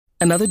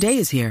Another day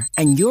is here,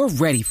 and you're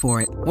ready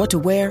for it. What to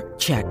wear?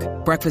 Check.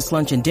 Breakfast,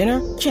 lunch, and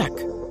dinner? Check.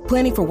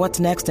 Planning for what's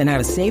next and how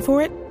to save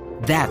for it?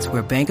 That's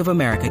where Bank of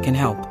America can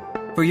help.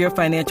 For your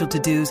financial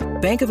to-dos,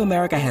 Bank of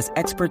America has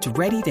experts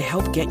ready to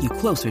help get you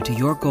closer to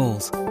your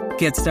goals.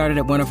 Get started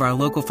at one of our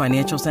local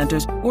financial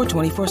centers or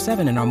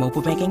 24/7 in our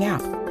mobile banking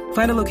app.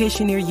 Find a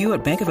location near you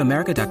at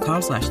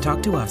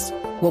bankofamerica.com/talktous.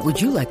 What would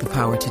you like the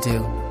power to do?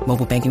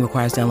 Mobile banking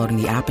requires downloading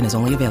the app and is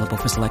only available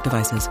for select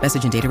devices.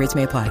 Message and data rates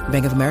may apply.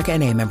 Bank of America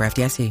N.A., member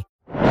FDIC.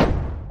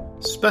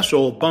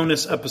 Special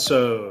bonus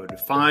episode,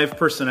 5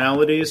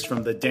 personalities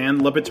from the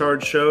Dan Le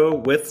Batard Show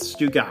with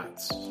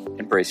Stugotz.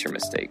 Embrace your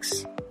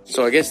mistakes.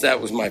 So I guess that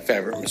was my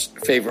favorite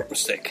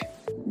mistake.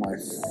 My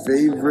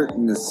favorite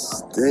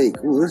mistake?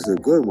 Ooh, this is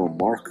a good one,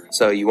 Mark.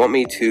 So you want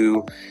me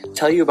to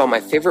tell you about my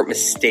favorite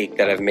mistake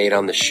that I've made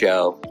on the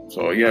show?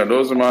 So yeah,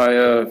 those are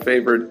my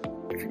favorite,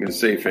 if you can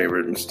say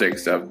favorite,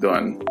 mistakes I've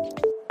done.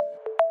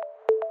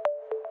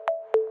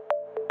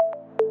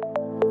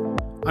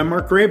 I'm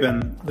Mark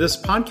Graban. This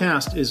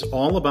podcast is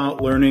all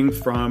about learning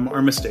from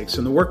our mistakes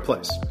in the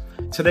workplace.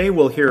 Today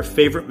we'll hear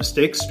favorite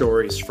mistake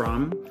stories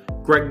from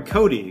Greg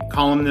Cote,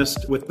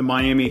 columnist with the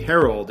Miami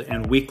Herald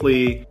and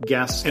weekly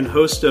guest and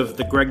host of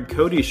The Greg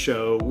Cote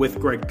Show with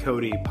Greg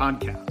Cote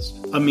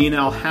podcast. Amin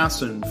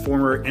Elhassan,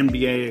 former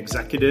NBA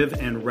executive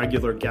and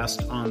regular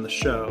guest on the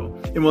show.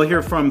 And we'll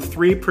hear from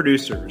 3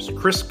 producers,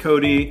 Chris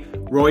Cote,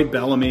 Roy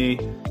Bellamy,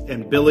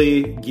 and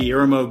Billy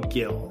Guillermo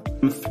Gil.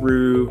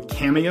 Through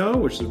Cameo,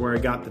 which is where I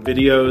got the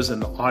videos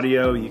and the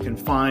audio. You can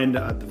find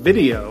the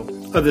video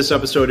of this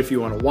episode if you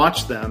want to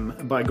watch them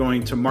by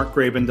going to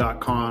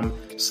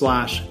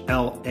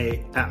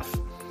markgraban.com/LAF.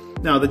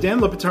 Now, the Dan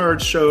Le Batard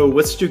Show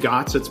with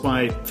Stugotz, it's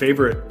my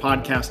favorite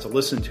podcast to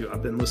listen to.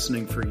 I've been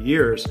listening for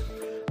years.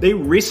 They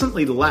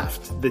recently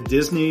left the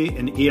Disney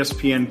and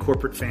ESPN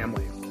corporate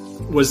family.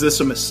 Was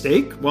this a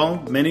mistake?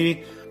 Well,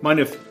 many might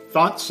have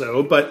thought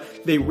so, but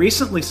they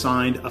recently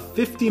signed a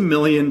 $50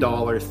 million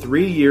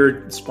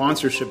 3-year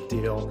sponsorship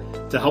deal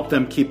to help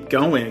them keep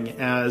going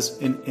as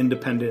an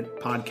independent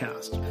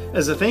podcast.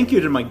 As a thank you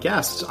to my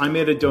guests, I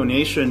made a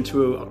donation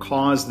to a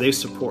cause they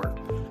support,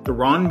 the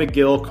Ron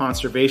McGill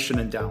Conservation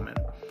Endowment.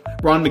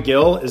 Ron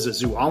McGill is a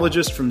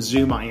zoologist from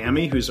Zoo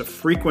Miami who's a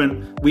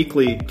frequent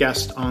weekly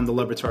guest on the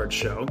Le Batard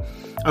Show.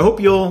 I hope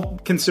you'll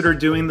consider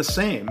doing the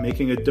same,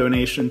 making a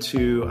donation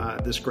to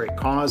this great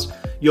cause.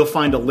 You'll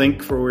find a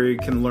link for where you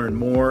can learn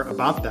more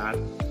about that,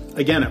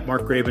 again, at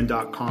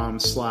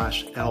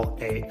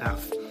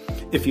markgraban.com/LAF.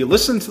 If you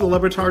listen to the Le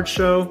Batard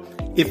Show,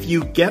 if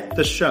you get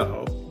the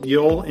show,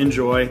 you'll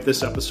enjoy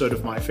this episode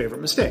of My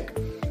Favorite Mistake.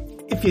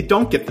 If you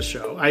don't get the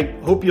show, I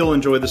hope you'll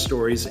enjoy the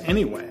stories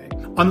anyway.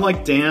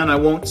 Unlike Dan, I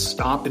won't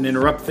stop and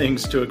interrupt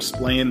things to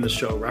explain the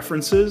show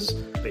references,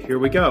 but here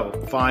we go.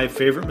 5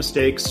 favorite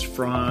mistakes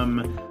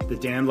from the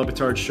Dan Le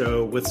Batard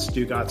Show with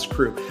Stugotz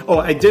crew. Oh,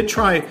 I did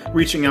try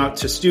reaching out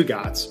to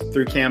Stugotz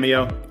through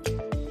Cameo.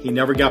 He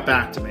never got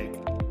back to me.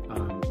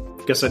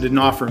 Guess I didn't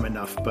offer him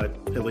enough, but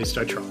at least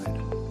I tried.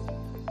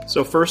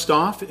 So first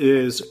off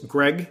is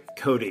Greg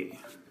Cote.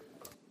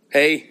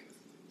 Hey,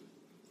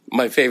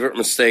 my favorite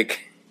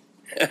mistake.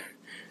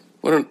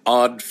 What an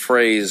odd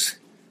phrase.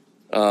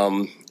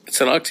 It's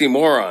an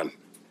oxymoron.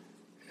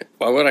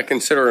 Why would I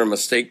consider a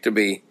mistake to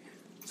be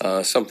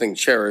something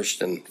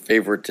cherished and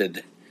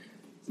favorited?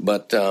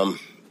 But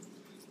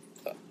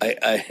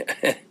I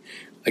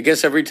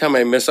guess every time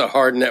I miss a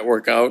hard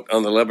network out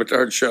on the Le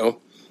Batard Show,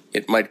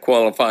 it might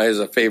qualify as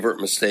a favorite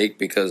mistake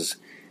because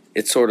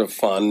it's sort of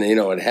fun. You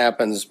know, it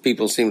happens.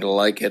 People seem to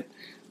like it,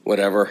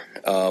 whatever.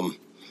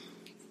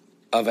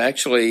 I've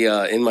actually,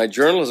 in my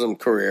journalism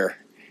career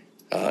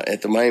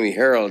at the Miami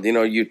Herald,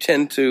 you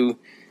tend to,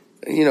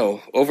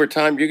 over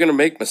time you're going to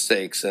make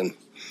mistakes. And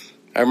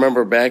I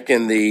remember back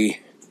in the,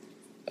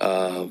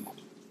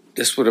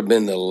 this would have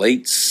been the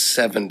late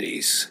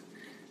 70s,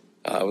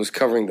 I was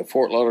covering the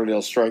Fort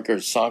Lauderdale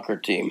Strikers soccer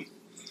team.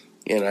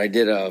 And I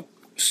did a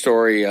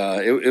story,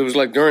 it was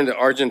like during the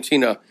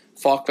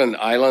Argentina-Falkland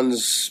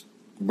Islands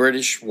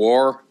British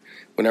War,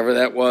 whenever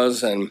that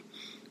was. And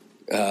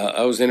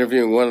I was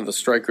interviewing one of the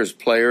Strikers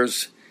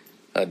players,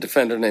 a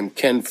defender named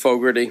Ken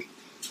Fogarty.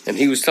 And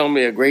he was telling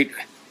me a great,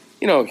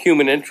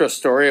 human interest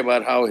story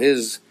about how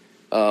his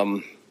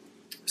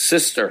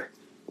sister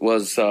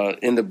was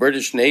in the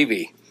British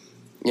Navy,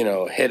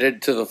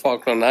 headed to the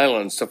Falkland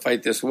Islands to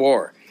fight this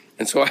war.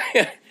 And so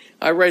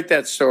I write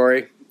that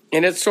story,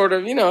 and it's sort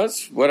of,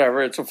 it's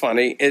whatever. It's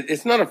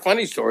it's not a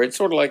funny story. It's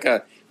sort of like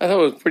I thought it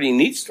was a pretty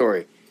neat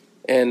story.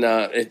 And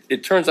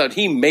it turns out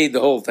he made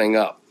the whole thing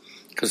up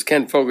because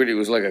Ken Fogarty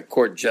was like a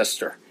court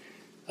jester,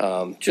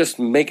 just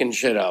making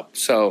shit up.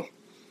 So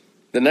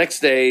the next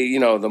day,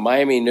 the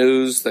Miami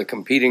News, the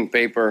competing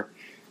paper,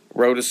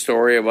 wrote a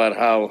story about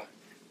how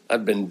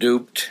I'd been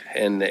duped,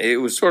 and it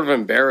was sort of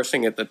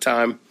embarrassing at the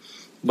time,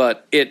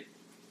 but it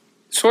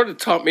sort of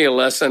taught me a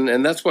lesson,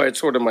 and that's why it's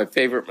sort of my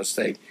favorite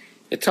mistake.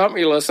 It taught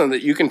me a lesson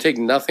that you can take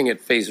nothing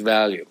at face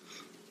value.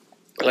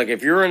 Like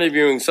if you're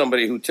interviewing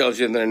somebody who tells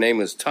you their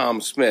name is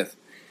Tom Smith,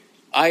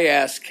 I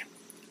ask,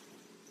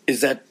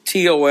 is that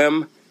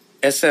Tom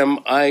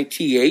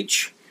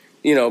Smith,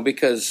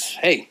 because,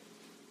 hey,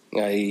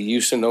 I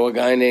used to know a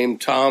guy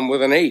named Tom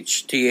with an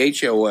H,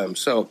 Thom.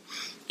 So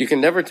you can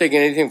never take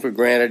anything for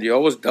granted. You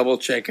always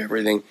double-check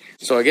everything.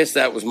 So I guess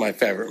that was my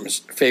favorite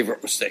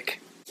mistake.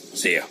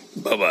 See ya.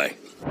 Bye-bye.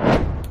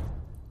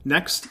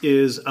 Next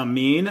is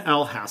Amin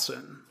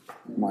Al-Hassan.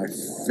 My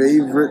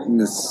favorite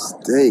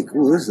mistake.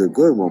 Ooh, this is a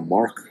good one,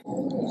 Mark.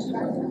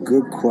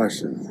 Good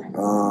question.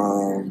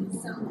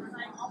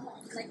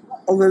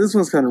 Okay, this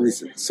one's kind of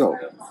recent. So,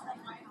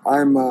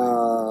 I'm,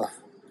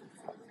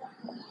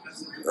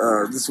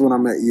 this is when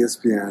I'm at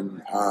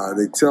ESPN.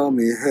 They tell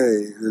me,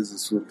 hey, there's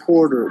this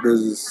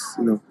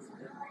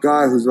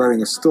guy who's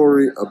writing a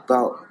story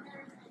about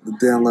the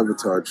Dan Le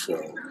Batard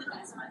show.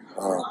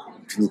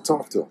 Can you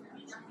talk to him?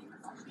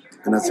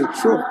 And I said,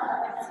 sure.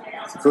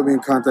 He put me in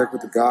contact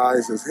with the guy.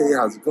 He says, hey,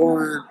 how's it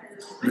going?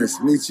 Nice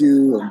to meet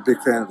you. I'm a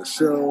big fan of the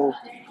show.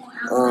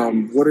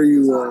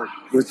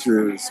 What's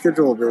your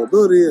schedule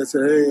availability? I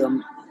said, hey,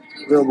 I'm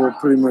available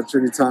pretty much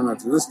any time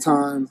after this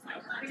time.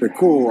 I said,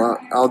 cool,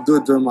 I'll do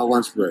it during my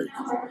lunch break.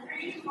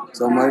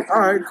 So I'm like, all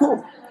right,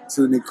 cool.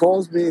 So then he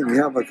calls me and we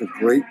have like a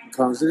great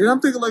conversation.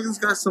 I'm thinking like this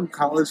guy's some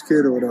college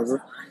kid or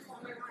whatever.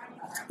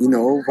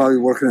 Probably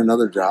working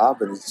another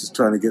job and he's just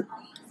trying to get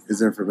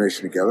his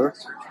information together.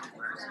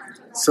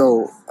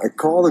 So I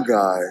call the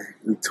guy,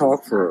 we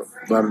talk for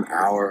about an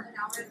hour.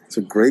 It's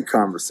a great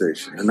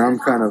conversation. And I'm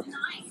kind of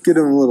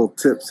getting him little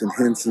tips and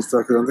hints and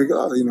stuff. Because I'm thinking,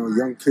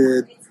 young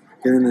kid,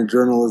 getting into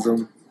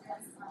journalism.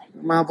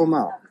 I'm going to help him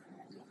out.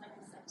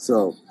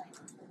 So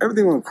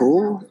everything went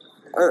cool.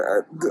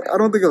 I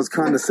don't think I was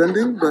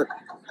condescending, but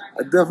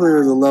I definitely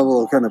was a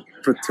level of kind of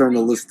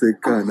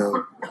paternalistic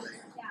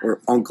or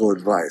uncle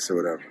advice or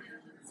whatever.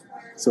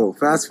 So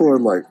fast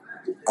forward like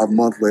a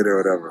month later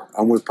or whatever,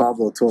 I'm with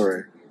Pablo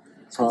Torre.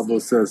 Pablo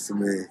says to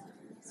me,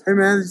 hey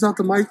man, did you talk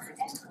to Mike?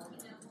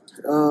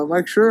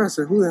 Mike Schur? I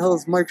said, who the hell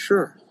is Mike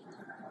Schur?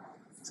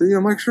 So,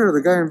 Mike Schur,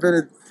 the guy who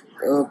invented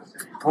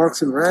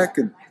Parks and Rec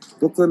and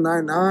Brooklyn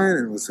Nine-Nine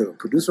and was a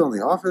producer on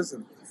The Office.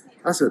 And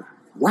I said,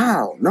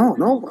 wow, no,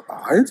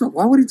 I didn't talk.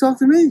 Why would he talk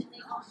to me?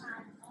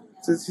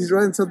 Since he's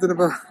writing something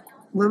about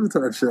Le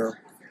Batard show.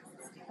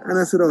 And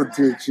I said, oh,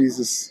 dear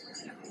Jesus.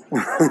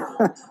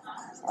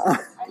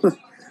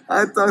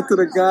 I talked to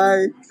the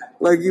guy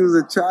like he was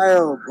a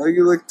child, like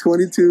he was like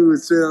 22 and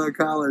straight out of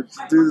college.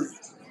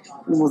 Dude's one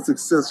of the most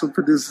successful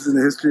producers in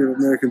the history of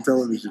American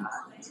television.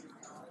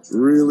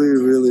 Really,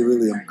 really,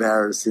 really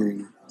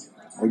embarrassing.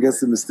 I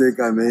guess the mistake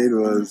I made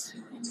was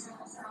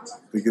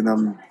thinking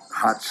I'm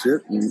hot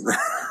shit. And,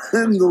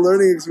 and the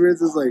learning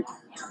experience is like,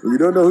 if you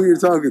don't know who you're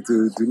talking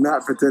to, do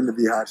not pretend to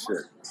be hot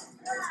shit.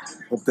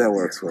 Hope that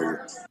works for you.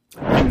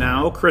 And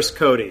now, Chris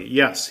Cody.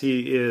 Yes,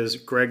 he is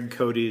Greg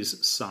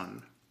Cody's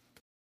son.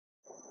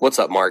 What's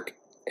up, Mark?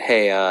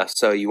 Hey,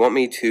 so you want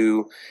me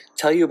to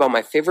tell you about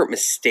my favorite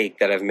mistake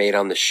that I've made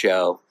on the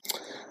show?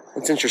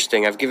 It's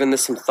interesting. I've given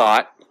this some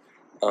thought.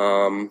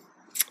 And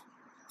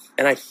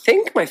I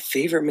think my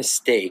favorite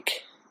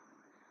mistake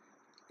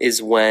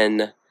is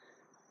when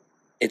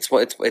it's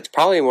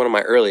probably one of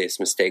my earliest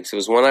mistakes. It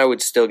was when I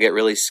would still get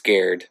really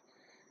scared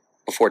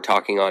before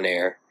talking on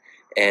air.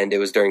 And it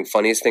was during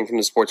Funniest Thing from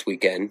the Sports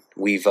Weekend.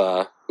 We've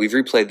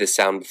replayed this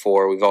sound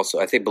before. We've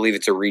also, believe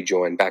it's a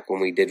rejoin, back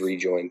when we did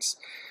rejoins.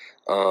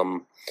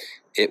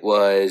 It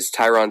was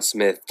Tyron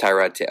Smith,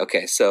 Tyrod Taylor.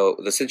 Okay, so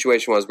the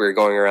situation was we were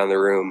going around the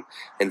room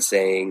and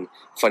saying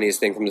Funniest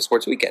Thing from the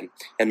Sports Weekend.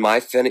 And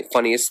my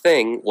funniest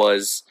thing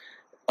was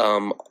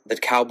the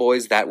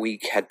Cowboys that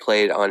week had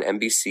played on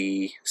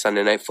NBC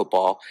Sunday Night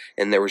Football,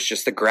 and there was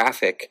just a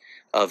graphic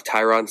of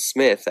Tyron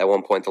Smith at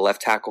one point, the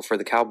left tackle for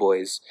the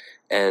Cowboys,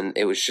 and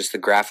it was just the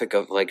graphic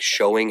of like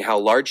showing how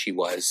large he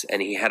was,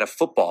 and he had a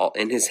football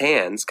in his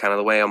hands, kind of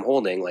the way I'm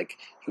holding, like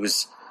he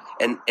was,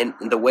 and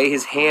the way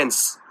his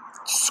hands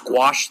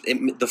squashed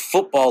it, the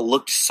football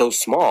looked so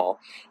small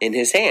in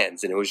his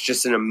hands, and it was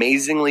just an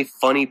amazingly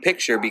funny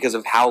picture because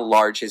of how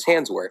large his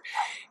hands were.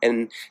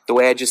 And the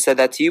way I just said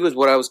that to you is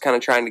what I was kind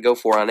of trying to go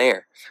for on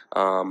air.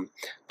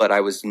 But I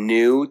was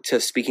new to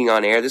speaking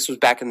on air. This was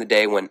back in the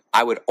day when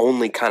I would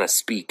only kind of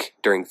speak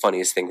during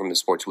Funniest Thing from the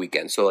Sports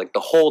Weekend. So like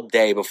the whole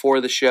day before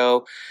the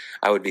show,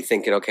 I would be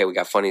thinking, okay, we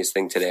got Funniest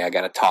Thing today. I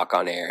got to talk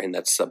on air, and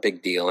that's a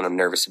big deal, and I'm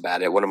nervous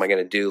about it. What am I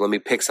going to do? Let me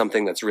pick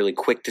something that's really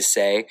quick to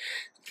say.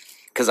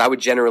 Because I would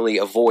generally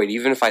avoid,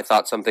 even if I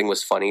thought something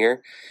was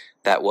funnier,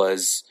 that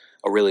was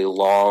a really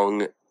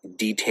long,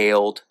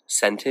 detailed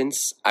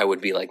sentence, I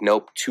would be like,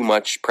 nope, too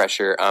much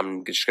pressure,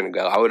 I'm just going to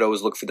go. I would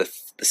always look for the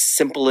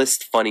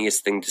simplest,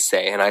 funniest thing to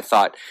say. And I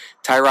thought,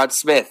 Tyrod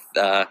Smith,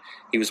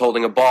 he was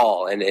holding a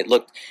ball, and it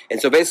looked,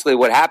 and so basically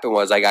what happened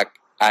was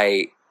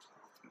I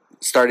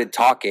started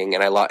talking,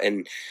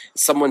 and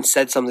someone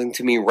said something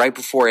to me right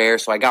before air,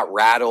 so I got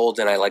rattled,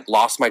 and I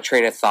lost my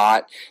train of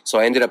thought, so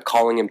I ended up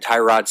calling him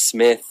Tyrod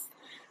Smith,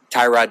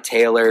 Tyrod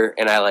Taylor,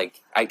 and I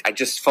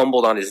just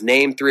fumbled on his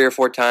name 3 or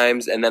 4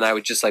 times, and then I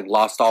would just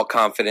lost all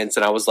confidence,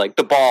 and I was like,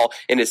 the ball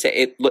in his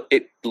hand,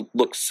 it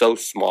looks so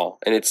small,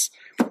 and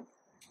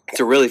It's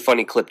a really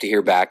funny clip to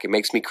hear back. It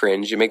makes me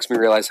cringe. It makes me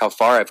realize how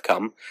far I've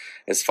come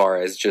as far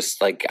as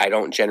just like I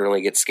don't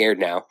generally get scared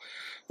now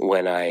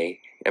when I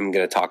am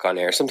going to talk on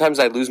air. Sometimes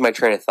I lose my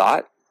train of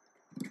thought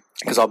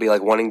because I'll be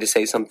like wanting to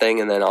say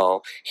something and then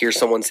I'll hear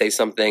someone say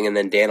something and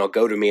then Dan will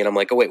go to me and I'm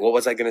like, oh wait, what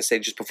was I going to say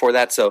just before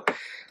that? So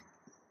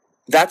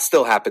that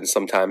still happens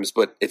sometimes,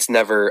 but it's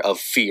never of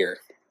fear.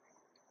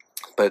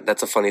 But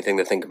that's a funny thing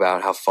to think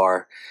about, how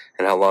far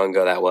and how long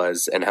ago that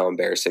was and how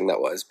embarrassing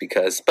that was.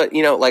 But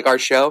you know, like our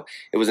show,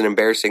 it was an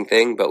embarrassing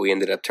thing, but we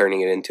ended up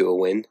turning it into a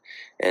win.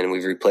 And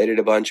we've replayed it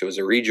a bunch. It was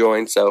a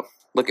rejoin. So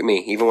look at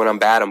me. Even when I'm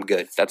bad, I'm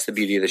good. That's the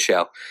beauty of the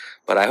show.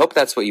 But I hope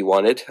that's what you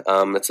wanted.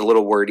 It's a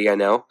little wordy, I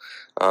know.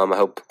 I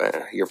hope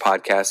your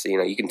podcast, you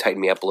know, you can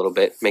tighten me up a little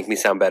bit, make me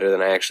sound better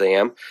than I actually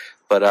am.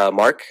 But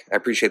Mark, I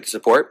appreciate the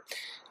support.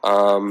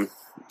 I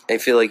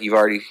feel like you've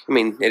already,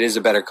 it is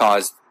a better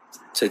cause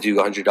to do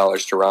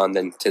 $100 to Ron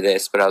than to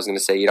this, but I was going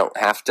to say you don't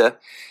have to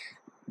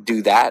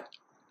do that.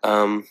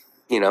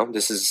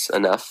 This is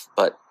enough,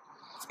 but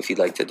if you'd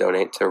like to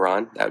donate to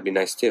Ron, that would be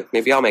nice too.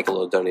 Maybe I'll make a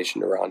little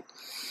donation to Ron,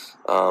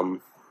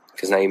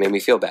 because now you made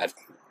me feel bad.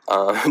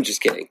 I'm just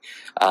kidding.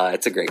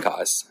 It's a great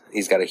cause.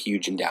 He's got a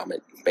huge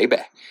endowment, baby.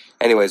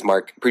 Anyways,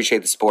 Mark,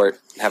 appreciate the support.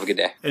 Have a good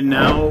day. And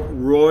now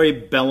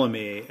Roy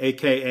Bellamy,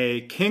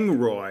 a.k.a. King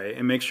Roy,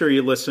 and make sure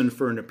you listen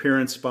for an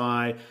appearance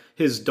by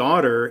his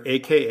daughter,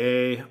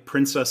 a.k.a.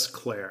 Princess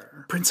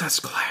Claire. Princess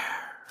Claire.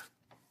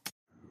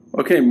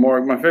 Okay,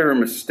 Mark, my favorite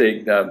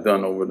mistake that I've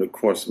done over the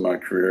course of my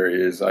career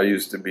is I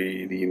used to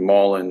be the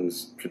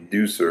Marlins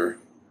producer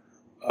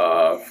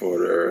for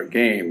their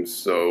games.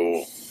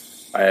 So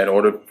I had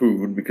ordered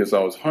food because I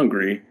was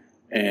hungry,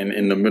 and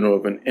in the middle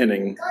of an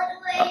inning,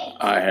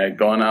 I had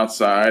gone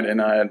outside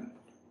and I had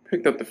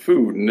picked up the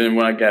food. And then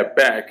when I got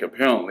back,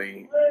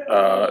 apparently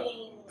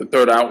the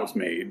third out was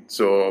made.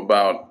 So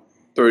about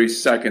 30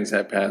 seconds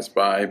had passed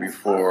by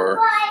before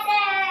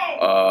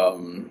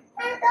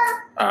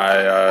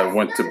I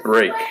went to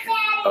break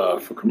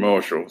for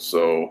commercial.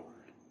 So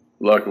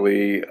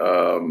luckily,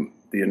 the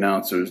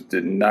announcers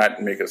did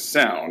not make a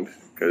sound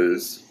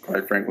because,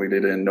 quite frankly,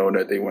 they didn't know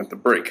that they went to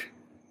break.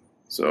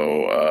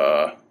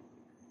 So,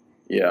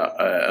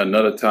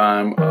 another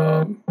time,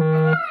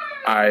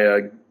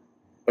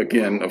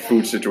 again, a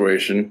food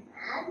situation.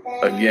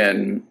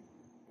 Again,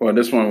 well,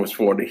 this one was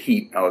for the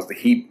Heat. I was the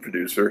Heat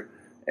producer,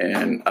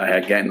 and I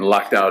had gotten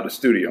locked out of the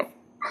studio.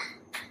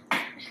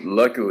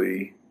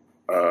 Luckily,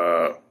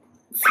 the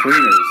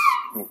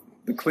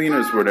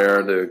cleaners were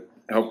there to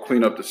help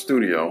clean up the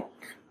studio.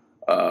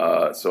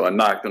 So I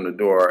knocked on the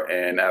door,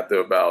 and after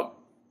about,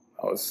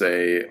 I would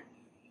say,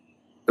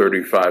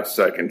 35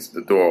 seconds,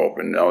 the door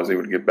opened. I was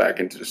able to get back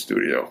into the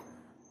studio.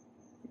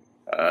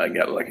 I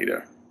got lucky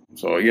there.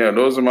 So, yeah,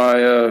 those are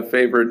my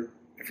favorite,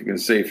 if you can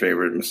say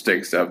favorite,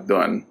 mistakes that I've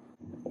done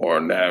or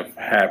that have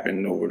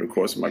happened over the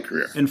course of my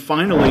career. And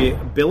finally,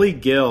 Billy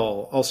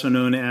Gill, also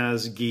known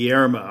as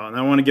Guillermo. And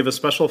I want to give a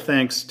special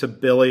thanks to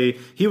Billy.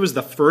 He was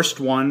the first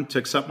one to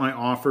accept my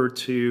offer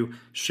to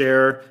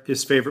share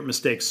his favorite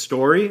mistake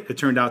story. It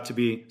turned out to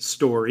be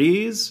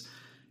stories.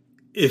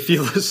 If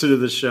you listen to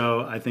the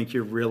show, I think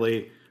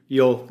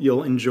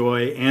you'll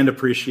enjoy and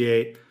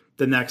appreciate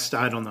the next,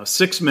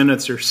 6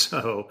 minutes or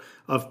so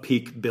of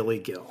peak Billy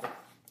Gill.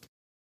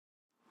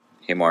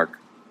 Hey, Mark,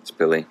 it's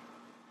Billy.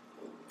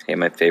 Hey,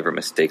 my favorite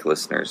mistake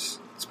listeners,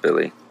 it's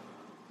Billy.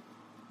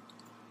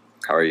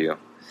 How are you?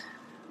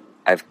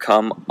 I've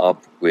come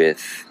up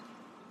with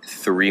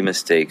 3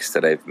 mistakes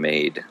that I've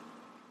made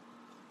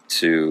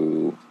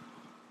to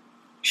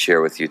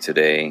share with you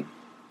today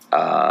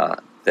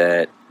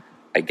that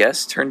I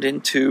guess turned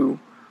into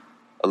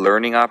a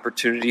learning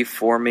opportunity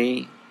for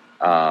me.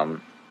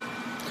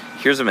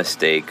 Here's a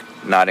mistake,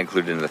 not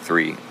included in the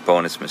 3,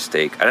 bonus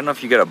mistake. I don't know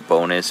if you get a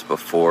bonus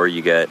before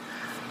you get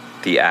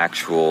the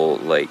actual,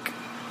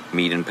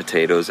 meat and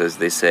potatoes, as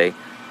they say.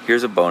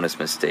 Here's a bonus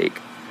mistake.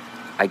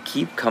 I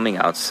keep coming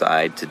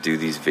outside to do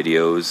these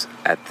videos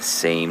at the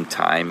same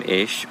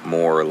time-ish,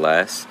 more or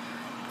less,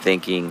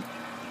 thinking,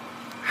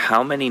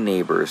 how many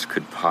neighbors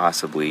could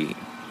possibly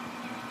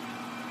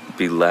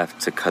be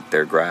left to cut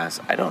their grass?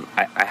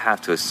 I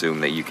have to assume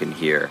that you can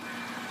hear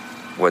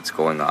what's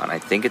going on. I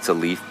think it's a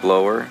leaf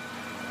blower.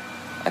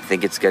 I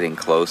think it's getting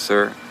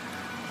closer.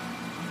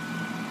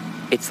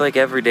 It's like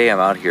every day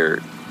I'm out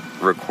here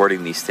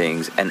recording these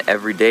things, and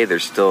every day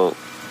there's still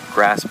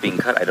grass being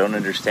cut. I don't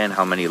understand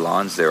how many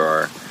lawns there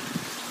are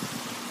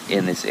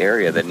in this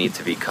area that need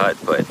to be cut,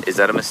 but is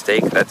that a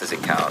mistake? That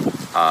doesn't count.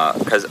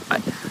 Because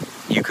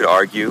you could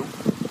argue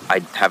I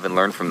haven't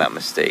learned from that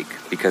mistake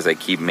because I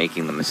keep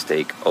making the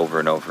mistake over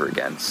and over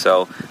again.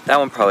 So that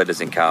one probably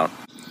doesn't count.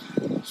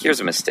 Here's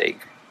a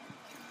mistake.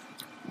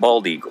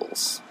 Bald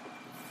eagles.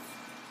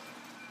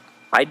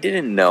 I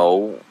didn't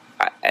know,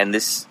 and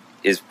this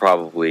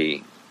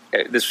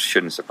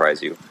shouldn't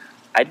surprise you.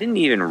 I didn't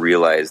even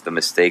realize the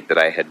mistake that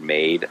I had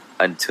made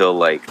until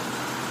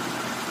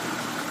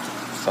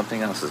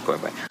something else is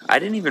going by. I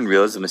didn't even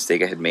realize the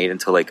mistake I had made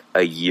until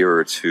a year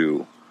or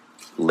 2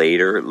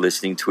 later,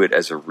 listening to it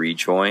as a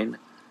rejoin.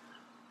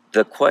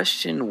 The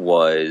question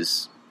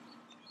was,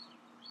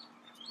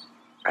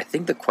 I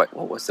think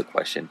what was the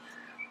question?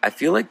 I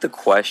feel like the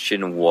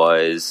question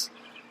was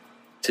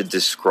to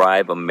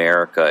describe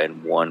America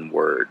in one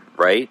word,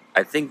 right?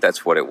 I think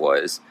that's what it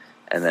was.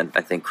 And then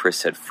I think Chris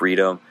said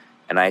freedom,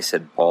 and I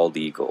said bald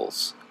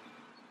eagles.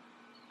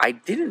 I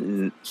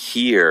didn't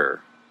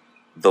hear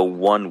the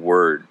one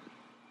word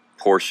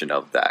portion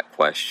of that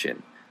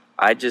question.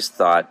 I just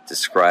thought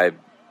describe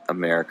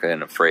America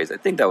in a phrase. I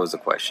think that was the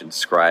question.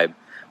 Describe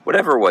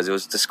whatever it was. It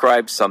was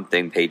describe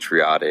something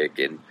patriotic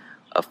in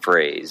a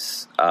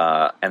phrase.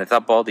 And I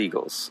thought bald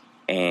eagles.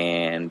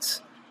 And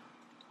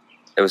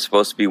it was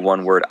supposed to be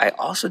one word. I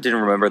also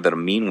didn't remember that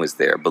Amin was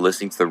there, but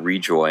listening to the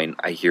rejoin,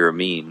 I hear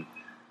Amin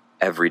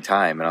every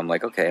time. And I'm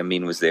like, okay,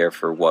 Amin was there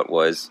for what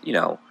was,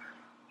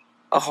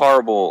 a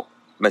horrible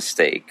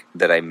mistake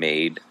that I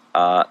made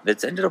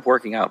that's ended up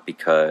working out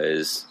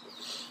because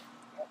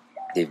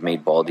they've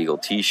made Bald Eagle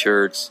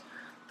t-shirts.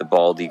 The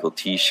Bald Eagle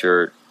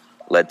t-shirt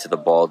led to the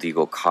Bald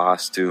Eagle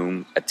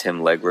costume at Tim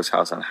Legler's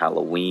house on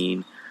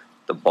Halloween.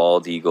 The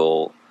Bald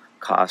Eagle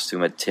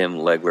costume at Tim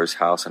Legler's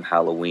house on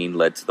Halloween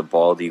led to the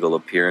Bald Eagle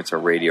appearance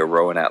on Radio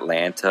Row in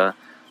Atlanta.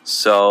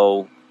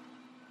 So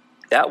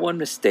that one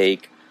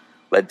mistake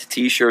led to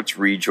t-shirts,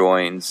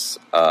 rejoins,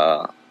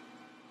 a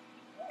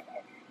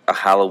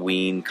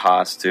Halloween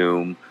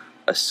costume,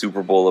 a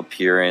Super Bowl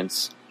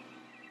appearance.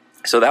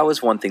 So that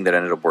was one thing that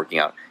ended up working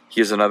out.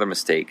 Here's another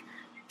mistake.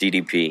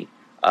 DDP.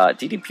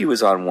 DDP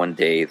was on one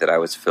day that I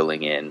was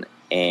filling in,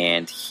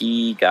 and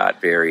he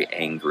got very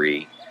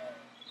angry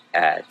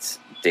at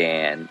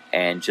Dan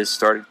and just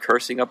started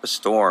cursing up a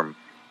storm.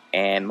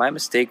 And my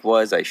mistake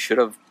was I should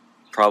have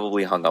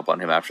probably hung up on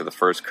him after the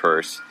first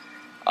curse.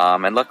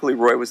 And luckily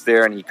Roy was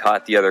there and he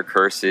caught the other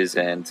curses,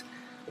 and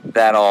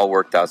that all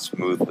worked out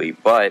smoothly.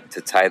 But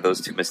to tie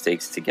those two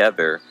mistakes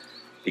together,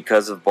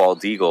 because of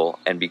Bald Eagle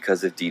and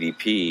because of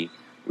DDP,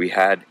 we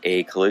had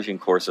a collision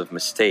course of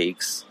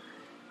mistakes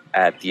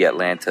at the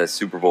Atlanta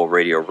Super Bowl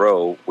Radio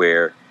Row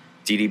where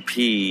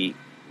DDP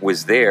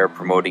was there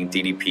promoting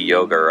DDP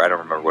Yoga, or I don't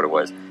remember what it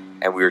was,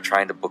 and we were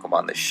trying to book him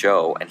on the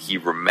show, and he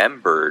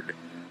remembered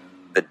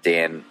the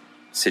Dan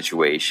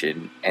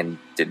situation and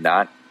did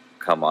not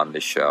come on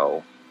the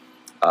show,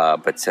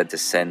 but said to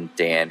send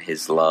Dan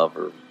his love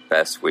or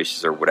best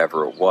wishes or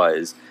whatever it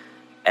was.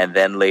 And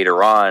then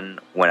later on,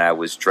 when I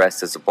was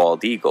dressed as a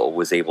Bald Eagle,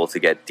 was able to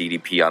get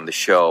DDP on the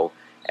show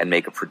and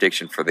make a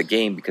prediction for the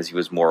game because he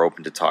was more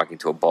open to talking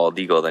to a Bald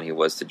Eagle than he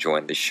was to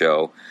join the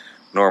show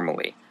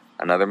normally.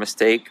 Another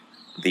mistake,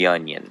 the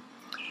onion.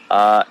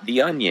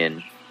 The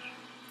onion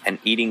and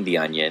eating the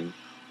onion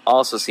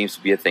also seems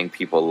to be a thing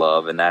people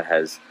love, and that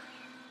has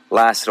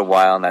lasted a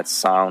while, and that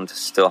sound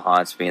still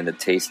haunts me, and the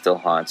taste still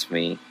haunts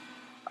me.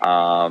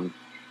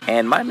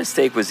 And my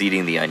mistake was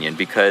eating the onion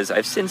because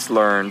I've since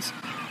learned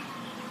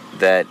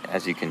that,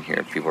 as you can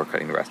hear, people are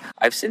cutting the grass.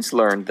 I've since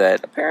learned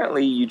that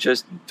apparently you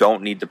just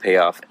don't need to pay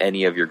off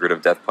any of your grid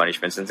of death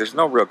punishments, and there's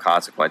no real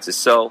consequences.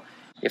 So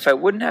if I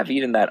wouldn't have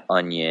eaten that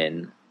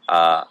onion,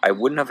 I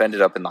wouldn't have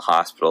ended up in the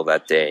hospital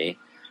that day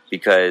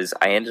because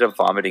I ended up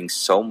vomiting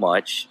so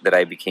much that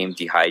I became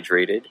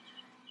dehydrated,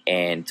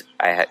 and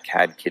I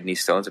had kidney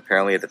stones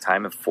apparently at the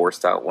time and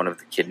forced out one of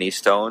the kidney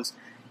stones,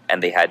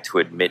 and they had to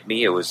admit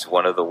me. It was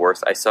one of the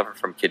worst. I suffer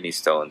from kidney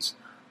stones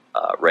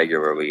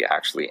regularly,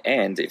 actually.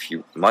 And if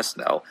you must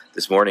know,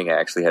 this morning I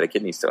actually had a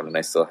kidney stone, and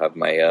I still have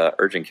my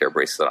urgent care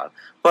bracelet on.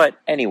 But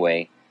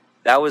anyway,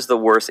 that was the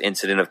worst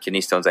incident of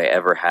kidney stones I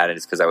ever had, and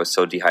it's because I was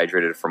so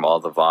dehydrated from all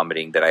the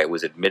vomiting that I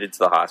was admitted to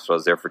the hospital. I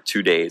was there for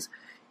 2 days.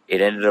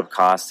 It ended up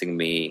costing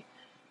me,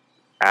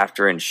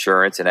 after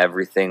insurance and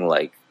everything,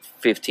 like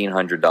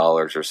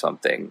 $1,500 or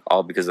something,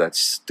 all because of that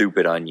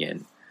stupid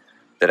onion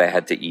that I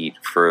had to eat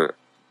for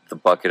the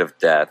bucket of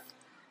death.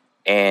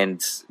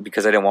 And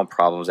because I didn't want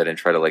problems, I didn't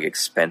try to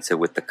expense it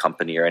with the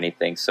company or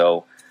anything.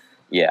 So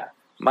yeah,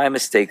 my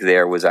mistake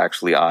there was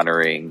actually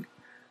honoring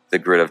the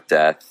grid of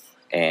death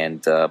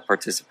and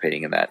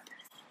participating in that.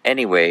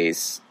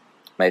 Anyways,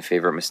 my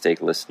favorite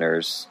mistake,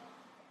 listeners,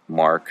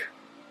 Mark.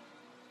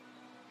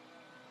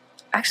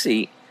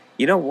 Actually,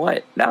 you know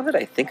what? Now that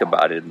I think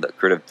about it, the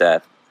grid of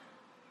death,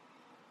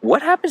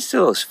 what happens to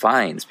those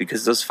fines?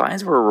 Because those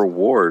fines were a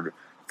reward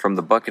from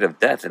the bucket of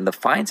death, and the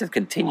fines have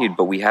continued,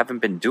 but we haven't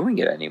been doing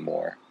it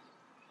anymore.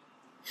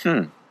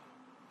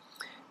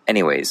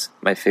 Anyways,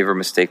 my favorite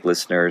mistake,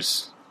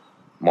 listeners,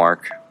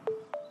 Mark,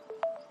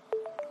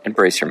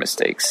 embrace your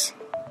mistakes.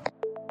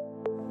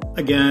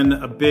 Again,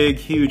 a big,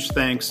 huge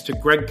thanks to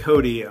Greg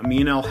Cody,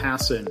 Amin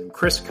El-Hassan,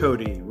 Chris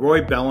Cody,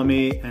 Roy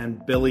Bellamy,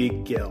 and Billy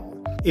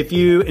Gill. If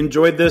you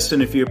enjoyed this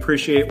and if you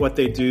appreciate what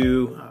they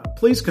do,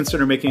 please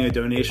consider making a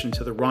donation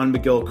to the Ron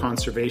McGill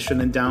Conservation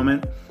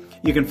Endowment.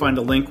 You can find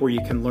a link where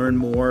you can learn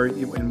more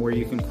and where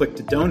you can click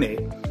to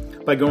donate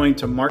by going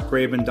to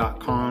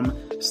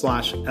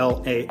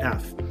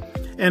markgraven.com/LAF.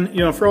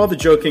 And, for all the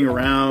joking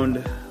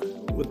around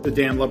with the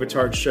Dan Le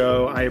Batard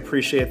Show, I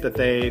appreciate that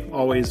they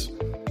always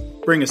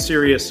bring a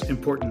serious,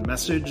 important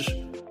message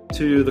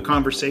to the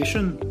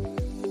conversation.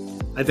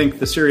 I think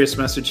the serious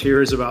message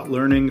here is about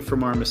learning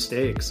from our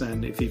mistakes.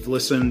 And if you've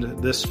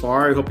listened this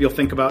far, I hope you'll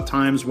think about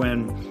times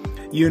when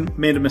you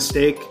made a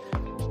mistake.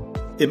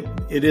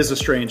 It is a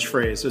strange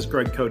phrase, as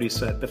Greg Cote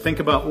said, but think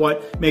about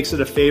what makes it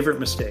a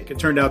favorite mistake. It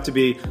turned out to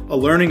be a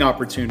learning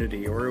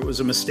opportunity, or it was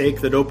a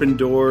mistake that opened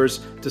doors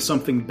to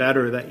something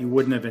better that you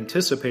wouldn't have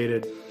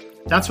anticipated.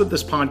 That's what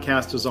this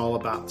podcast is all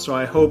about. So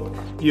I hope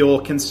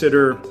you'll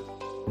consider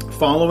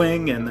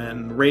following and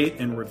then rate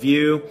and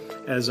review.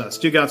 As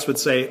Stugotz would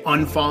say,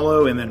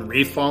 unfollow and then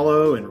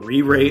refollow and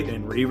re-rate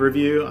and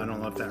re-review. I don't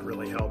know if that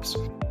really helps.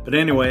 But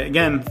anyway,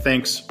 again,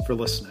 thanks for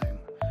listening.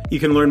 You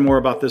can learn more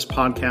about this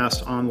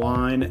podcast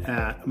online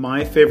at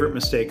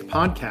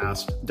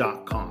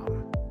myfavoritemistakepodcast.com.